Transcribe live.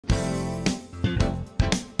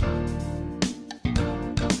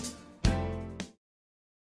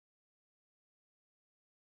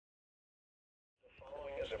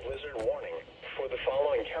is a blizzard warning for the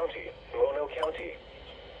following county: Mono County,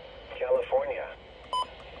 California.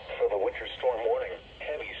 For the winter storm warning,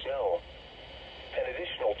 heavy snow. An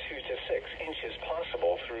additional 2 to 6 inches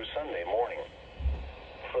possible through Sunday morning.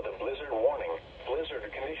 For the blizzard warning, blizzard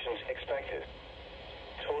conditions expected.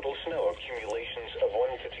 Total snow accumulations of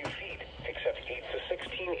 1 to 2 feet, except 8 to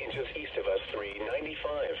 16 inches east of us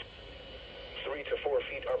 395. 3 to 4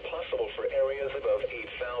 feet are possible for areas above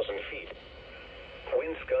 8,000 feet.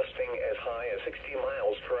 Winds gusting as high as 60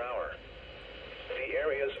 miles per hour. The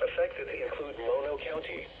areas affected include Mono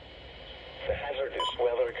County. The hazardous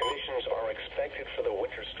weather conditions are expected for the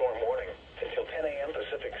winter storm warning until 10 a.m.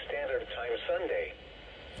 Pacific Standard Time Sunday.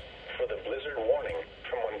 For the blizzard warning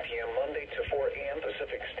from 1 p.m. Monday to 4 a.m.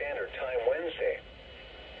 Pacific Standard Time Wednesday.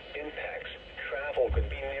 Impacts. Travel could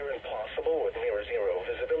be near impossible with near zero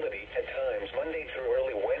visibility at times Monday through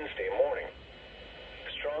early Wednesday morning.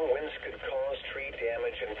 Strong winds could cause tree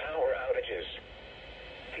damage and power outages.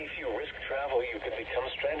 If you risk travel, you could become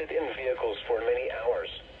stranded in vehicles for many hours.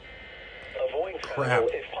 Avoid travel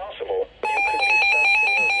if possible. You could be stuck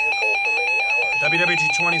in your vehicle for many hours.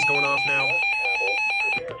 WWG20 is going off now. Travel,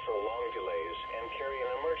 prepare for long delays, and carry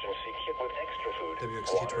an emergency kit with extra food,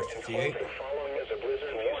 water, and clothing. Following is a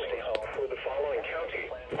blizzard warning for the following county: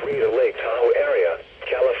 Greater Lake Tahoe area,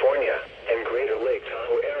 California, and Greater Lake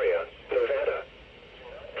Tahoe area, Nevada.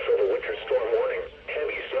 For the winter storm warning,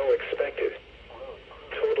 heavy snow expected.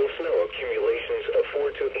 Total snow accumulations of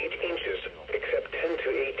 4 to 8 inches, except 10 to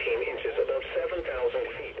 18 inches above 7,000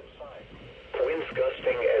 feet. Winds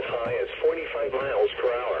gusting as high as 45 miles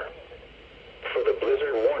per hour. For the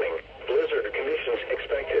blizzard warning, blizzard conditions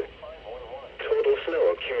expected. Total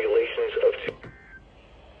snow accumulations of 2.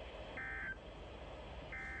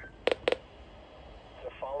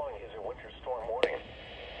 The following is a winter storm warning.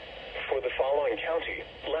 For the following county: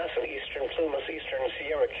 Lassen, Eastern Plumas, Eastern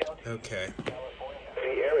Sierra County. Okay.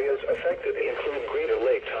 The areas affected include Greater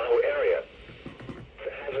Lake Tahoe area.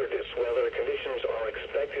 The hazardous weather conditions are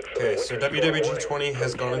expected for Okay, so WWG20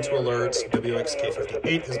 has gone into alerts.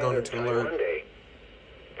 WXK58 has gone into alert. Monday.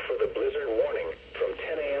 For the blizzard warning from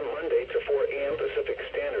 10 a.m. Monday to 4 a.m. Pacific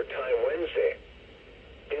Standard Time Wednesday.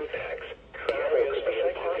 Impacts. Areas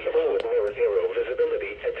affected possible with near zero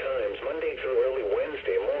visibility at times Monday through early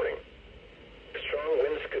Wednesday morning. Strong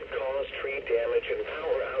winds could cause tree damage and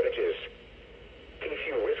power outages. If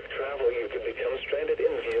you risk travel, you could become stranded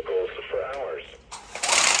in vehicles for hours.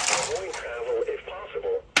 Avoid travel if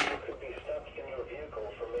possible. You could be stuck in your vehicle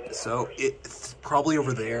for minutes. So it's probably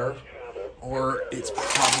over there, or it's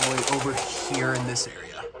probably over here in this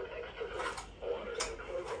area.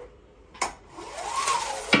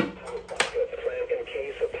 Plan in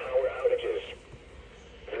case of power outages.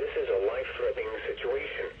 This is a life-threatening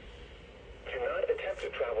situation. Do not attempt to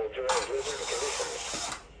travel during blizzard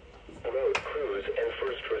conditions. Road crews and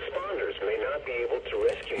first responders may not be able to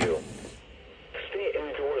rescue you. Stay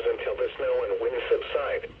indoors until the snow and wind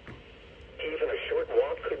subside. Even a short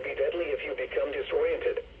walk could be deadly if you become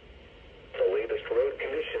disoriented. The latest road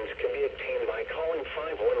conditions can be obtained by calling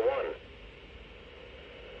 511.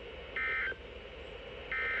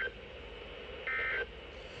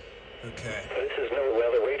 Okay. This is No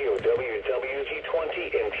Weather Radio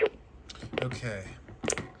WWG20 in Pure. Okay.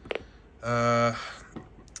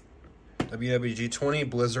 WWG20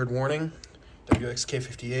 blizzard warning.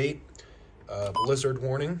 WXK58 blizzard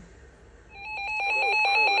warning.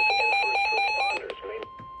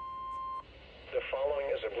 The following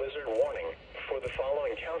is a blizzard warning for the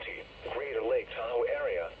following county: Greater Lake Tahoe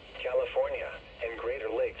area, California, and Greater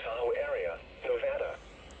Lake Tahoe area, Nevada.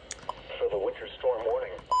 For the winter storm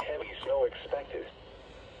warning, heavy snow expected.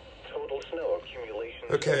 Total snow accumulation.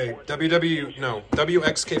 Okay,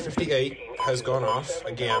 WXK58 has gone off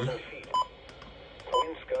again.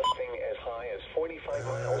 Winds gusting as high as 45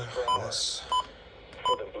 miles per hour. Yes.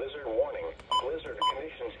 For the blizzard warning, blizzard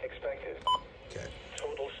conditions expected. Okay.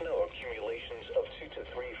 Total snow accumulations of 2 to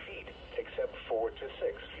 3 feet, except 4 to 6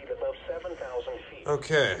 feet above 7,000 feet.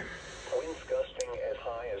 Okay. Winds gusting as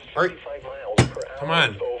high as All right. 55 miles per hour. Come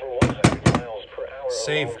on. Over 100 miles per hour.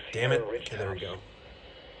 Save. along Damn it. Sierra Ridge Okay, there we House. go.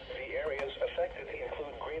 The areas affected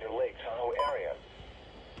include Greater Lake Tahoe area.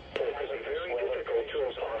 It is very difficult to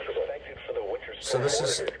impossible for the winter So this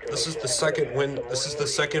is the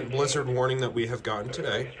second blizzard warning that we have gotten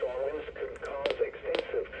today. Strong winds could cause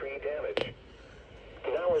extensive tree damage.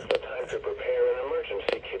 Now is the time to prepare an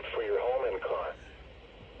emergency kit for your home and car.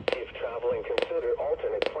 If traveling, consider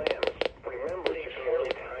alternate plans. Remember to carry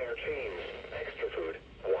tire chains, extra food,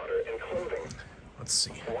 water, and clothing. Let's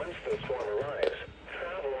see. Once the storm arrives,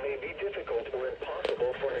 travel may be difficult or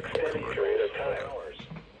impossible for an extended period of time.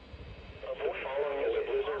 The following is a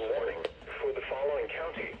blizzard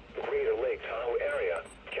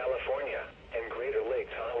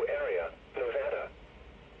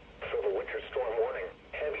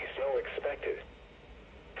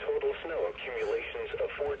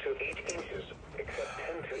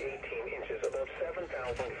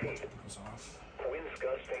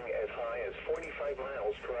 45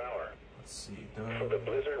 miles per hour. Let's see. For the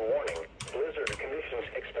blizzard warning, blizzard conditions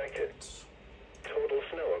expected. Total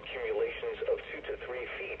snow accumulations of 2 to 3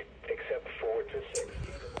 feet, except 4 to 6.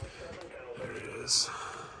 There it is.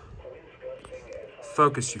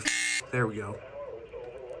 Focus, you. There we go.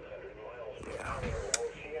 Yeah.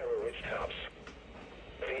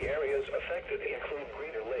 The areas affected include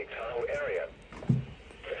Greater Lake Tahoe area.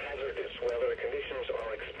 The hazardous weather conditions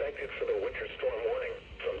are expected for the winter storm warning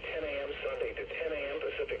from 10 a.m. Sunday to 10 a.m.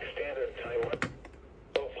 Pacific Standard Time.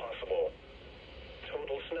 So possible.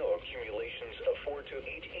 Total snow accumulations of 4 to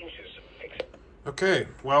 8 inches. Okay,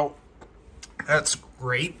 well, that's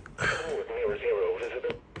great. With near zero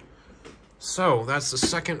visibility. So, that's the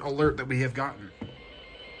second alert that we have gotten.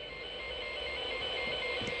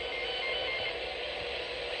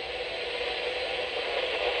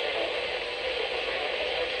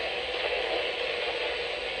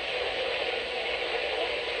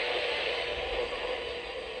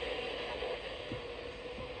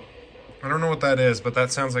 I don't know what that is, but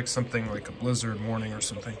that sounds like something like a blizzard warning or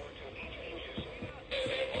something.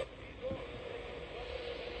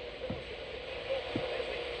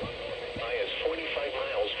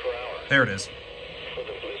 There it is. For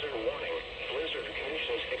the blizzard warning, blizzard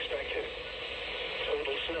conditions expected.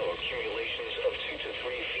 Total snow accumulations of 2 to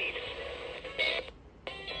 3 feet.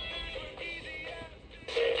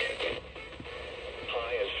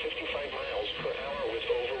 High as 55 miles per hour with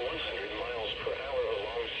over 100 miles per hour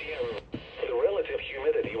along Sierra. The relative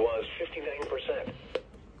humidity was 59%.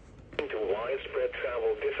 To widespread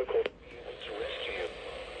travel difficult to rescue you.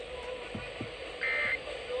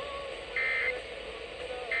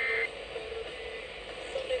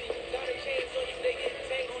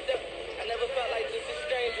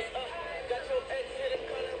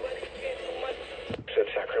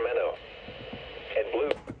 Sacramento. And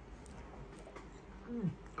blue.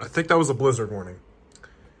 I think that was a blizzard warning.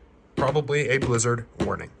 Probably a blizzard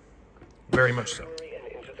warning. Very much so.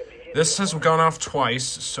 This has gone off twice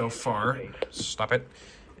so far. Stop it.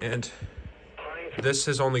 And this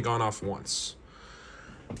has only gone off once.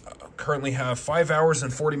 Currently have 5 hours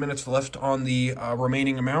and 40 minutes left on the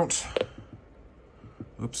remaining amount.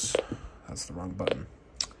 Oops, that's the wrong button.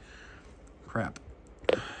 Crap.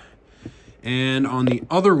 And on the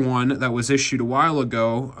other one that was issued a while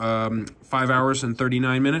ago, 5 hours and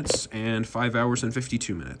 39 minutes and 5 hours and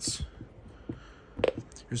 52 minutes.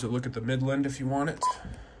 Here's a look at the Midland if you want it.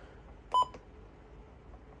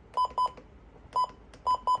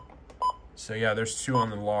 So yeah, there's 2 on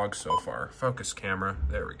the log so far. Focus camera,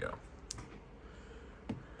 there we go.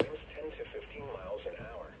 Winds 10 to 15 miles an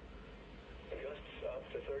hour. Gusts up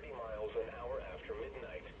to 30 miles an hour after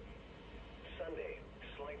midnight. Sunday,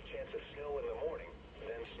 slight chance of snow in the morning,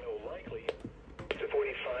 then snow likely to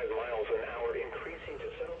 45 miles an hour, increasing to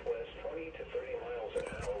southwest 20 to 30 miles an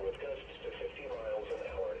hour with gusts to 50 miles an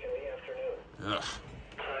hour in the afternoon. Ugh.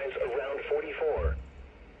 Highs around 44.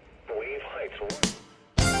 Wave heights 1.